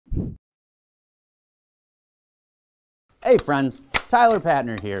Hey friends, Tyler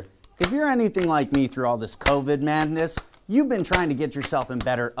Patner here. If you're anything like me through all this COVID madness, you've been trying to get yourself in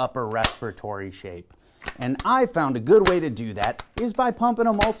better upper respiratory shape. And I found a good way to do that is by pumping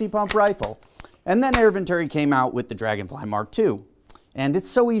a multi-pump rifle. And then Venturi came out with the Dragonfly Mark II. And it's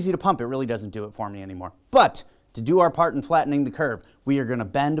so easy to pump, it really doesn't do it for me anymore. But to do our part in flattening the curve, we are gonna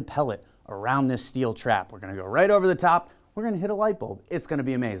bend a pellet around this steel trap. We're gonna go right over the top. We're gonna hit a light bulb. It's gonna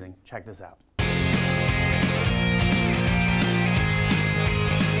be amazing. Check this out.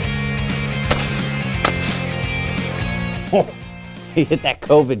 Oh, he hit that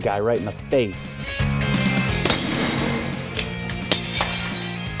COVID guy right in the face.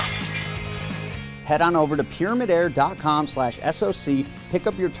 Head on over to pyramydair.com/SOC, pick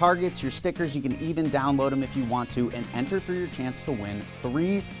up your targets, your stickers, you can even download them if you want to, and enter for your chance to win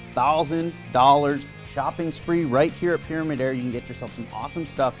 $3,000 shopping spree right here at Pyramyd Air. You can get yourself some awesome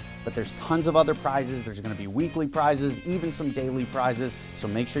stuff, but there's tons of other prizes. There's gonna be weekly prizes, even some daily prizes, so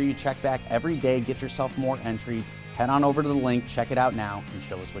make sure you check back every day, get yourself more entries. Head on over to the link, check it out now, and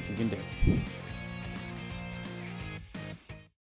show us what you can do.